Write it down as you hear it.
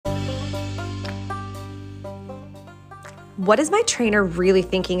What is my trainer really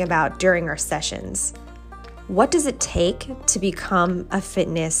thinking about during our sessions? What does it take to become a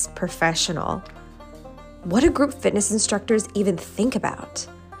fitness professional? What do group fitness instructors even think about?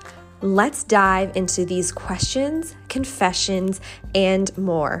 Let's dive into these questions, confessions, and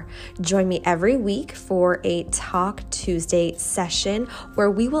more. Join me every week for a Talk Tuesday session where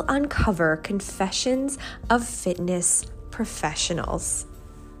we will uncover confessions of fitness professionals.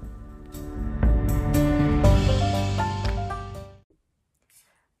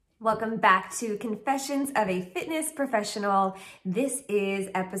 Welcome back to Confessions of a Fitness Professional. This is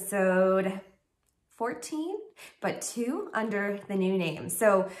episode 14, but 2 under the new name.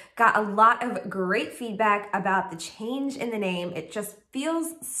 So got a lot of great feedback about the change in the name. It just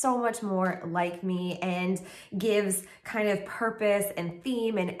feels so much more like me and gives kind of purpose and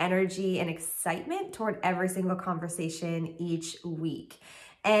theme and energy and excitement toward every single conversation each week.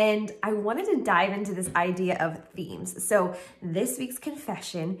 And I wanted to dive into this idea of themes. So this week's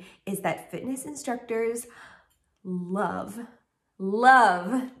confession is that fitness instructors love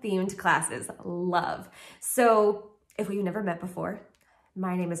themed classes, love. So if we've never met before,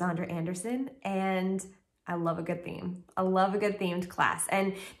 my name is Andra Anderson and I love a good theme. I love a good themed class.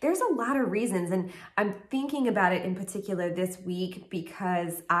 And there's a lot of reasons. And I'm thinking about it in particular this week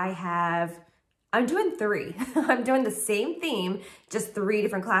because I'm doing 3. I'm doing the same theme, just 3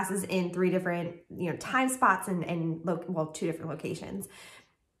 different classes in 3 different, time spots and 2 different locations.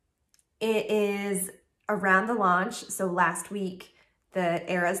 It is around the launch. So last week, the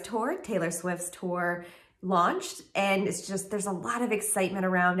Eras Tour, Taylor Swift's tour, launched, and there's a lot of excitement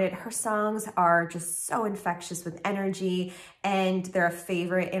around it. Her songs are just so infectious with energy, and they're a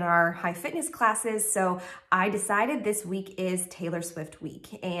favorite in our high fitness classes. So I decided this week is Taylor Swift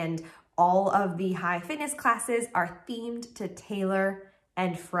week, and all of the high fitness classes are themed to Taylor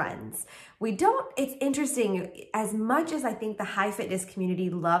and friends. It's interesting, as much as I think the high fitness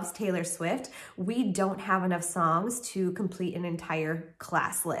community loves Taylor Swift, we don't have enough songs to complete an entire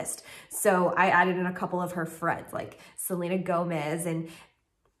class list. So I added in a couple of her friends, like Selena Gomez and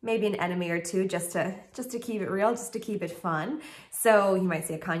maybe an enemy or 2, just to keep it real, just to keep it fun. So you might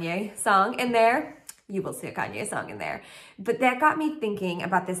see a Kanye song in there. You will see a Kanye song in there. But that got me thinking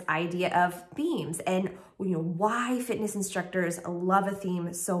about this idea of themes and why fitness instructors love a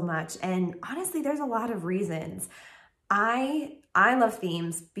theme so much. And honestly, there's a lot of reasons. I love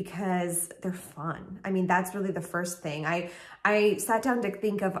themes because they're fun. I mean, that's really the first thing. I sat down to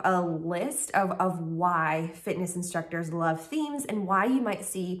think of a list of why fitness instructors love themes and why you might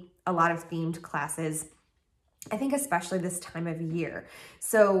see a lot of themed classes, I think especially this time of year.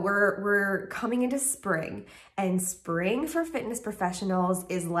 So we're coming into spring, and spring for fitness professionals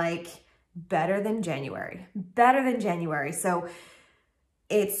is like better than January. So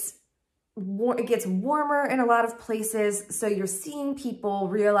it gets warmer in a lot of places. So you're seeing people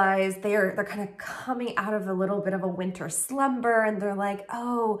realize they're kind of coming out of a little bit of a winter slumber, and they're like,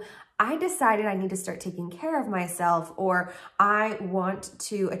 oh, I decided I need to start taking care of myself, or I want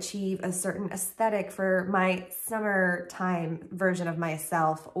to achieve a certain aesthetic for my summertime version of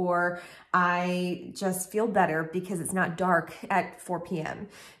myself, or I just feel better because it's not dark at 4 p.m.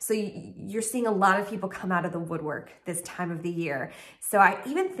 So you're seeing a lot of people come out of the woodwork this time of the year. So I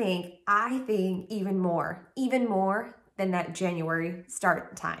think even more than that January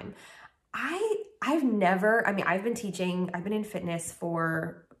start time. I've been in fitness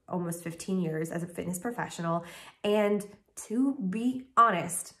for almost 15 years as a fitness professional. And to be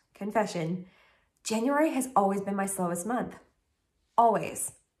honest, confession, January has always been my slowest month.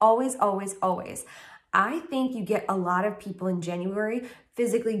 Always. I think you get a lot of people in January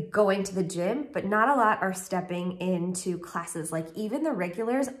physically going to the gym, but not a lot are stepping into classes. Like even the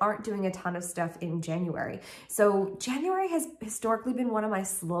regulars aren't doing a ton of stuff in January. So January has historically been one of my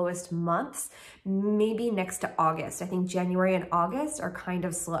slowest months, maybe next to August. I think January and August are kind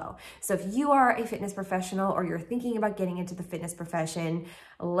of slow. So if you are a fitness professional or you're thinking about getting into the fitness profession,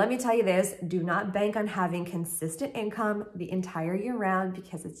 let me tell you this, do not bank on having consistent income the entire year round,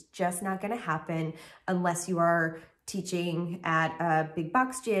 because it's just not going to happen unless you are teaching at a big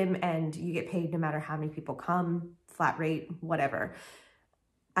box gym and you get paid no matter how many people come, flat rate, whatever.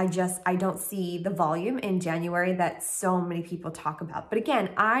 I don't see the volume in January that so many people talk about. But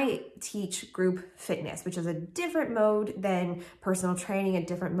again, I teach group fitness, which is a different mode than personal training, a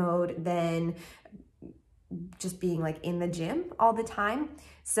different mode than just being like in the gym all the time.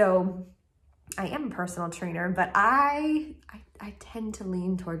 So I am a personal trainer, but I tend to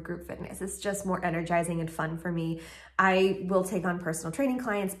lean toward group fitness. It's just more energizing and fun for me. I will take on personal training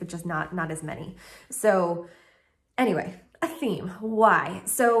clients, but just not as many. So anyway, a theme. Why?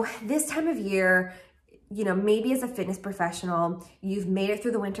 So this time of year, you know, maybe as a fitness professional, you've made it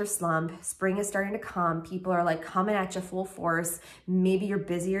through the winter slump, spring is starting to come, people are like coming at you full force, maybe you're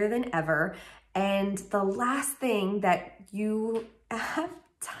busier than ever, and the last thing that you have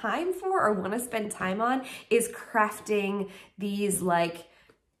time for or want to spend time on is crafting these like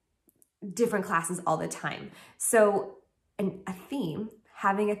different classes all the time. So a theme,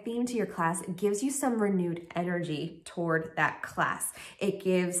 having a theme to your class gives you some renewed energy toward that class. It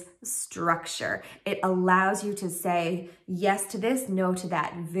gives structure. It allows you to say yes to this, no to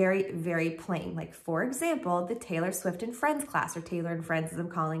that. Very, very plain. Like for example, the Taylor Swift and Friends class, or Taylor and Friends as I'm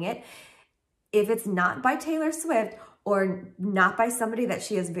calling it. If it's not by Taylor Swift or not by somebody that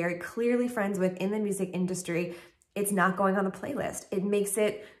she is very clearly friends with in the music industry, it's not going on the playlist. It makes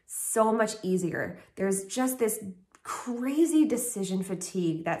it so much easier. There's just this crazy decision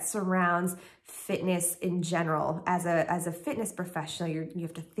fatigue that surrounds fitness in general. As a fitness professional, you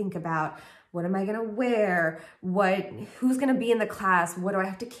have to think about, what am I gonna wear? Who's gonna be in the class? What do I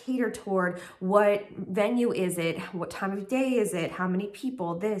have to cater toward? What venue is it? What time of day is it? How many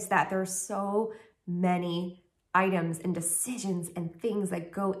people? This, that. There are so many items and decisions and things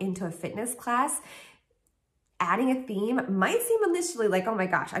that go into a fitness class. Adding a theme might seem initially like, oh my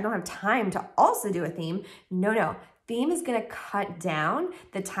gosh, I don't have time to also do a theme. No. Theme is gonna cut down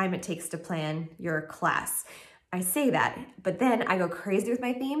the time it takes to plan your class. I say that, but then I go crazy with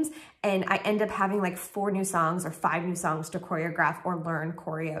my themes and I end up having like 4 new songs or 5 new songs to choreograph or learn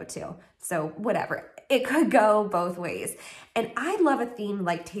choreo to. So whatever, it could go both ways. And I love a theme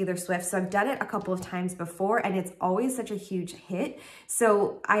like Taylor Swift. So I've done it a couple of times before and it's always such a huge hit.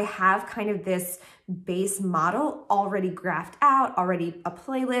 So I have kind of this base model already graphed out, already a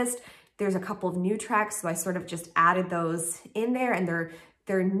playlist. There's a couple of new tracks, so I sort of just added those in there, and they're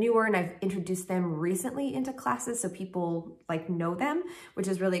newer, and I've introduced them recently into classes so people like know them, which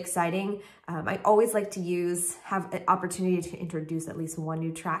is really exciting. I always like to have an opportunity to introduce at least one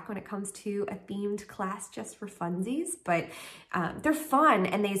new track when it comes to a themed class just for funsies, but they're fun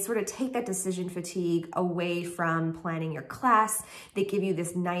and they sort of take that decision fatigue away from planning your class. They give you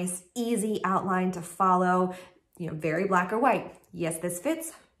this nice, easy outline to follow, you know, very black or white. Yes, this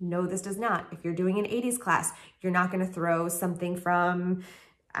fits. No, this does not. If you're doing an 80s class, you're not going to throw something from,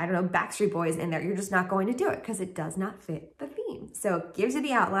 I don't know, Backstreet Boys in there. You're just not going to do it because it does not fit the theme. So it gives you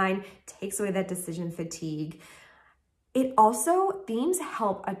the outline, takes away that decision fatigue. It also, themes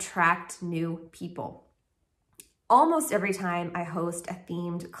help attract new people. Almost every time I host a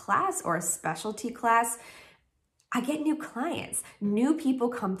themed class or a specialty class, I get new clients. New people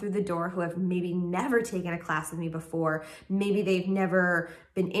come through the door who have maybe never taken a class with me before. Maybe they've never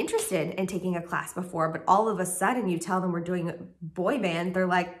been interested in taking a class before, but all of a sudden you tell them we're doing a boy band, they're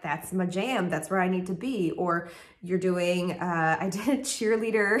like, that's my jam, that's where I need to be. Or you're doing, I did a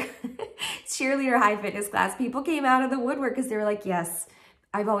cheerleader high fitness class. People came out of the woodwork because they were like, yes,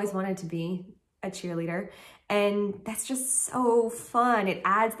 I've always wanted to be a cheerleader. And that's just so fun. It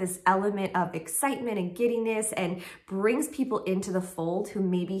adds this element of excitement and giddiness and brings people into the fold who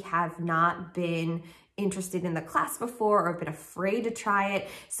maybe have not been interested in the class before or been afraid to try it.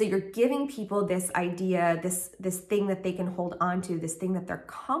 So you're giving people this idea, this thing that they can hold on to, this thing that they're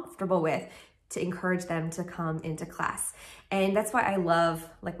comfortable with, to encourage them to come into class. And that's why I love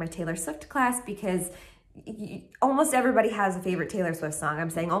like my Taylor Swift class, because almost everybody has a favorite Taylor Swift song. I'm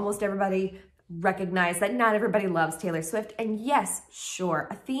saying almost everybody. Recognize that not everybody loves Taylor Swift. And yes, sure,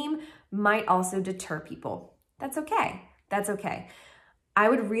 a theme might also deter people. That's okay. That's okay. I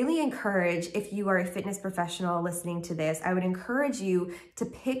would really encourage, if you are a fitness professional listening to this, I would encourage you to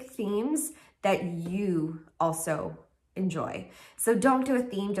pick themes that you also enjoy. So don't do a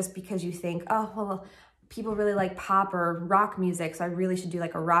theme just because you think, oh, well, people really like pop or rock music, so I really should do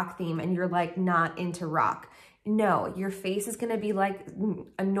like a rock theme, and you're like not into rock. No, your face is gonna be like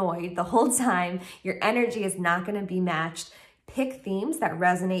annoyed the whole time. Your energy is not gonna be matched. Pick themes that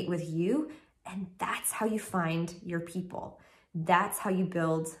resonate with you, and that's how you find your people. That's how you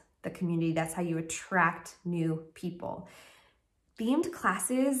build the community. That's how you attract new people. Themed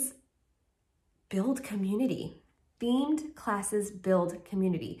classes build community. Themed classes build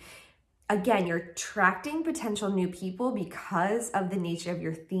community. Again, you're attracting potential new people because of the nature of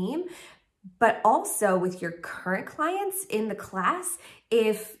your theme, but also with your current clients in the class.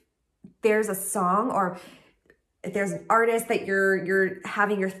 If there's a song or if there's an artist that you're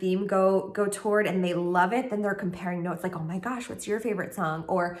having your theme go toward and they love it, then they're comparing notes like, oh my gosh, what's your favorite song?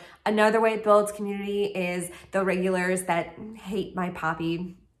 Or another way it builds community is the regulars that hate my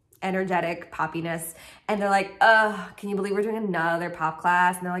poppy energetic poppiness. And they're like, can you believe we're doing another pop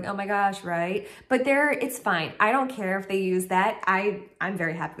class? And they're like, oh my gosh, right? But it's fine. I don't care if they use that. I'm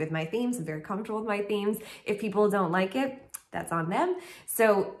very happy with my themes. I'm very comfortable with my themes. If people don't like it, that's on them.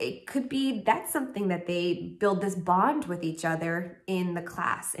 So it could be that's something that they build this bond with each other in the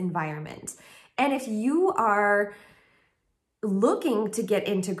class environment. And if you are looking to get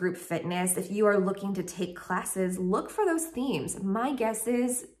into group fitness, if you are looking to take classes, look for those themes. My guess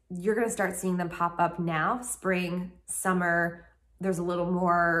is you're going to start seeing them pop up now, spring, summer. There's a little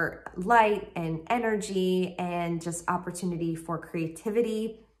more light and energy and just opportunity for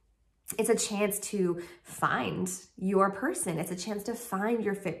creativity. It's a chance to find your person. It's a chance to find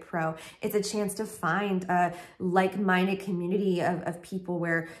your fit pro. It's a chance to find a like-minded community of people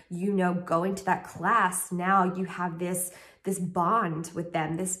where, going to that class, now you have this bond with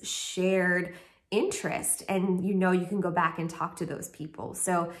them, this shared interest, and you can go back and talk to those people.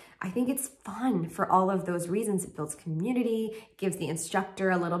 So I think it's fun for all of those reasons. It builds community, gives the instructor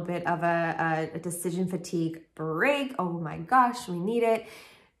a little bit of a decision fatigue break. Oh my gosh, we need it.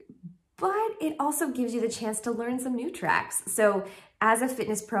 But it also gives you the chance to learn some new tracks. So as a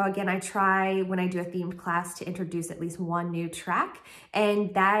fitness pro, again, I try when I do a themed class to introduce at least one new track,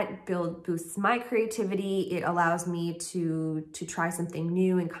 and that boosts my creativity. It allows me to try something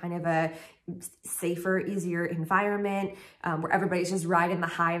new in kind of a safer, easier environment where everybody's just riding the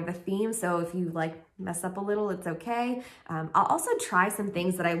high of the theme. So if you mess up a little, it's okay. I'll also try some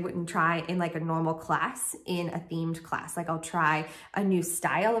things that I wouldn't try in a normal class in a themed class. I'll try a new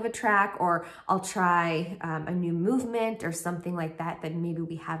style of a track, or I'll try a new movement or something like that maybe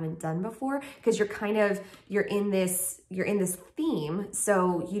we haven't done before, because you're in this theme,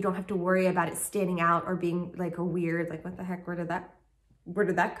 so you don't have to worry about it standing out or being a weird, what the heck, where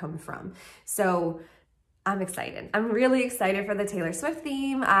did that come from? So I'm excited. I'm really excited for the Taylor Swift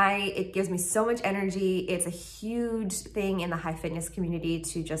theme. It gives me so much energy. It's a huge thing in the high fitness community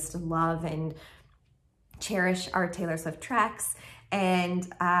to just love and cherish our Taylor Swift tracks. And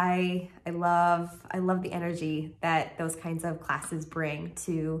I love the energy that those kinds of classes bring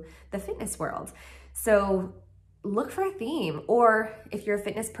to the fitness world. So look for a theme, or if you're a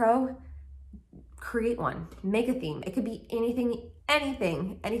fitness pro, create one, make a theme. It could be anything.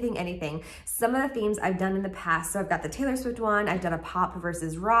 Some of the themes I've done in the past, so I've got the Taylor Swift one, I've done a pop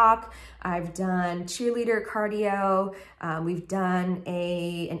versus rock, I've done cheerleader cardio, we've done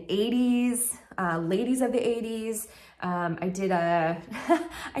an 80s, ladies of the 80s. I did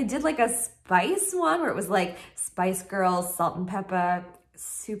a Spice one where it was Spice Girls, Salt and Pepper.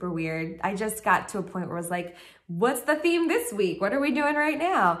 Super weird. I just got to a point where it was what's the theme this week? What are we doing right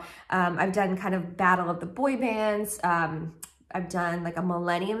now? I've done kind of battle of the boy bands. I've done a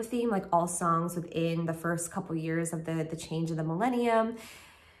millennium theme, all songs within the first couple years of the change of the millennium.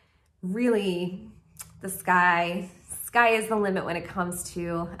 Really, the sky is the limit when it comes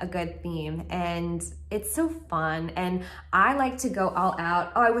to a good theme, and it's so fun. And I like to go all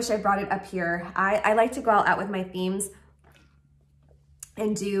out. Oh, I wish I brought it up here. I like to go all out with my themes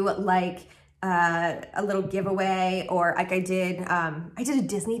and do a little giveaway, or I did a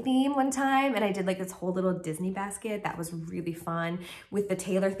Disney theme one time, and I did this whole little Disney basket. That was really fun. With the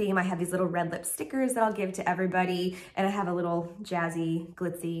Taylor theme, I have these little red lip stickers that I'll give to everybody, and I have a little jazzy,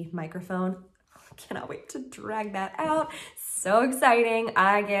 glitzy microphone. Cannot wait to drag that out. So exciting.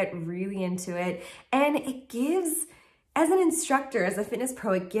 I get really into it, and it gives, as an instructor, as a fitness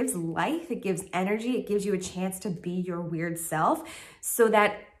pro, it gives life, it gives energy, it gives you a chance to be your weird self, so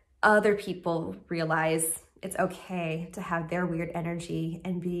that other people realize it's okay to have their weird energy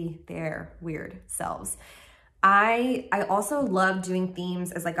and be their weird selves. I also love doing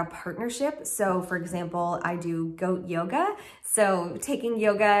themes as a partnership. So for example, I do goat yoga. So taking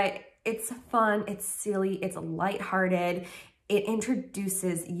yoga, it's fun, it's silly, it's lighthearted. It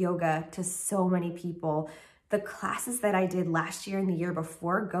introduces yoga to so many people. The classes that I did last year and the year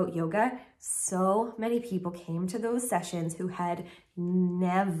before, goat yoga, so many people came to those sessions who had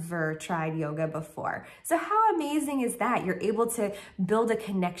never tried yoga before. So how amazing is that? You're able to build a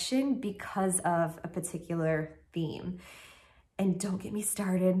connection because of a particular theme. And don't get me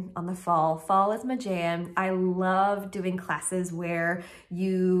started on the fall. Fall is my jam. I love doing classes where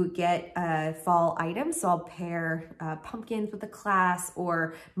you get fall items. So I'll pair pumpkins with the class,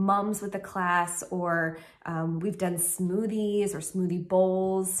 or mums with the class, or we've done smoothies or smoothie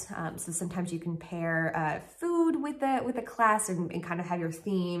bowls. So sometimes you can pair food with the class and kind of have your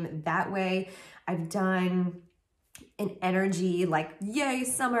theme that way. I've done an energy yay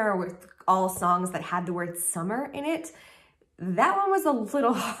summer with all songs that had the word summer in it. that one was a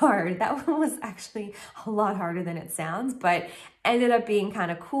little hard. That one was actually a lot harder than it sounds, but ended up being kind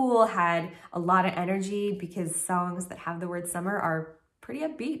of cool, had a lot of energy because songs that have the word summer are pretty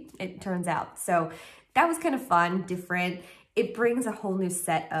upbeat, it turns out. So that was kind of fun, different. It brings a whole new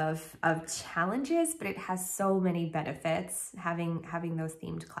set of challenges, but it has so many benefits having those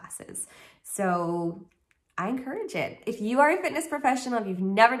themed classes. So I encourage it. If you are a fitness professional, if you've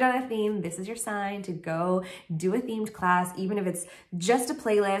never done a theme, this is your sign to go do a themed class, even if it's just a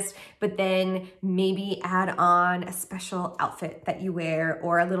playlist, but then maybe add on a special outfit that you wear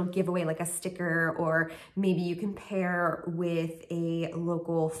or a little giveaway like a sticker, or maybe you can pair with a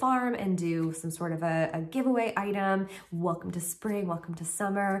local farm and do some sort of a giveaway item. Welcome to spring, welcome to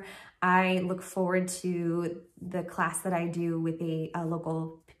summer. I look forward to the class that I do with a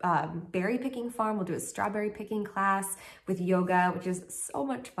local berry picking farm. We'll do a strawberry picking class with yoga, which is so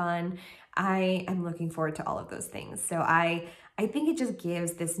much fun. I am looking forward to all of those things. So I think it just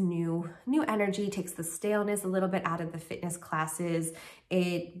gives this new energy, takes the staleness a little bit out of the fitness classes.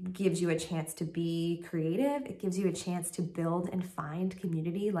 It gives you a chance to be creative. It gives you a chance to build and find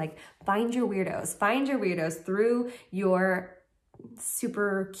community, like find your weirdos through your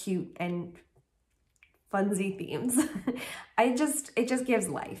super cute and funsy themes. It just gives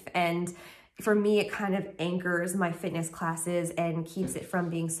life. And for me, it kind of anchors my fitness classes and keeps it from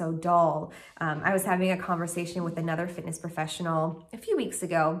being so dull. I was having a conversation with another fitness professional a few weeks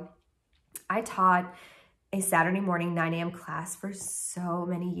ago. I taught a Saturday morning 9 a.m. class for so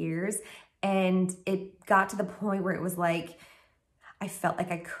many years. And it got to the point where it was like, I felt like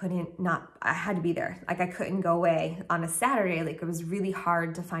I had to be there. Like I couldn't go away on a Saturday. Like it was really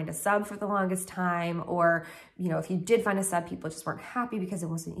hard to find a sub for the longest time. Or, you know, if you did find a sub, people just weren't happy because it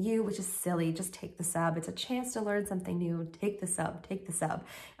wasn't you, which is silly. Just take the sub. It's a chance to learn something new. Take the sub, take the sub.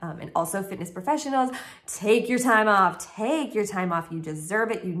 And also fitness professionals, take your time off. Take your time off. You deserve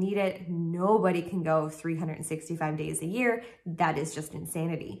it. You need it. Nobody can go 365 days a year. That is just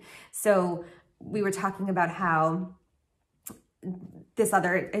insanity. So we were talking about how this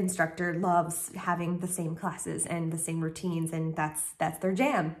other instructor loves having the same classes and the same routines, and that's their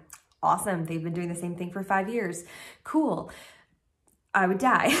jam. Awesome. They've been doing the same thing for 5 years. Cool. I would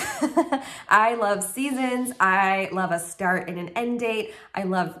die. I love seasons. I love a start and an end date. I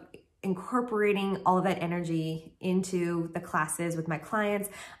love incorporating all of that energy into the classes with my clients.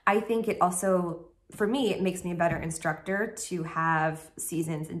 I think it also, for me, it makes me a better instructor to have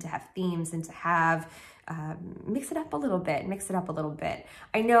seasons and to have themes and to have mix it up a little bit.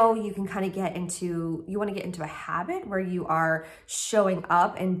 I know you can kind of you want to get into a habit where you are showing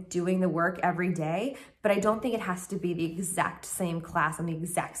up and doing the work every day, but I don't think it has to be the exact same class on the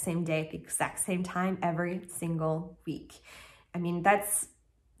exact same day at the exact same time every single week. I mean, that's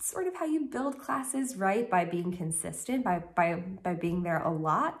sort of how you build classes, right? By being consistent, by being there a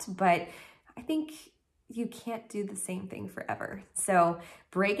lot, but I think you can't do the same thing forever. So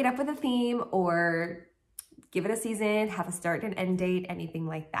break it up with a theme or give it a season, have a start and end date, anything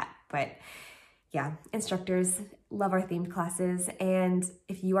like that. But yeah, instructors love our themed classes. And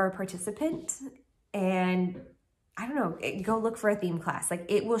if you are a participant and I don't know, go look for a theme class. Like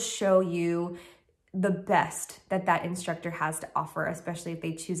it will show you the best that instructor has to offer, especially if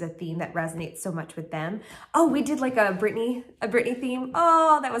they choose a theme that resonates so much with them. Oh, we did like a Britney theme.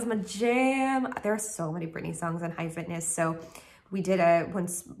 Oh, that was my jam. There are so many Britney songs on High Fitness. So we did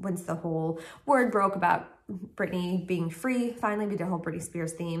once the whole word broke about Britney being free, finally we did a whole Britney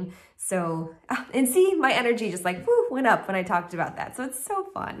Spears theme. So, and see, my energy just like went up when I talked about that. So it's so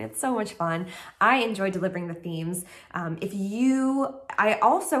fun. It's so much fun. I enjoy delivering the themes. I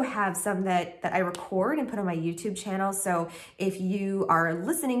also have some that I record and put on my YouTube channel. So if you are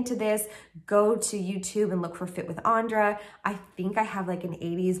listening to this, go to YouTube and look for Fit with Andra. I think I have like an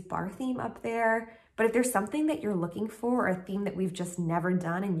 80s bar theme up there. But if there's something that you're looking for or a theme that we've just never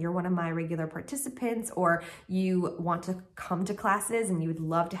done and you're one of my regular participants, or you want to come to classes and you would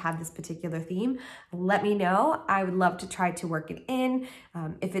love to have this particular theme, let me know. I would love to try to work it in.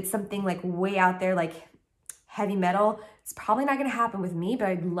 If it's something like way out there, like heavy metal, it's probably not going to happen with me, but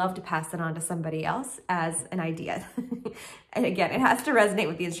I'd love to pass it on to somebody else as an idea. And again, it has to resonate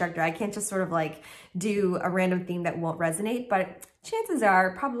with the instructor. I can't just sort of like do a random theme that won't resonate, but chances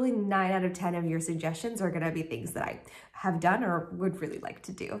are probably 9 out of 10 of your suggestions are going to be things that I have done or would really like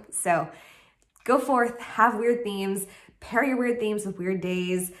to do. So go forth, have weird themes, pair your weird themes with weird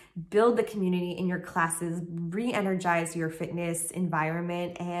days, build the community in your classes, re-energize your fitness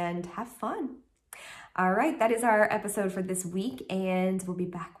environment, and have fun. All right, that is our episode for this week, and we'll be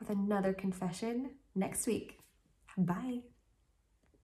back with another confession next week. Bye.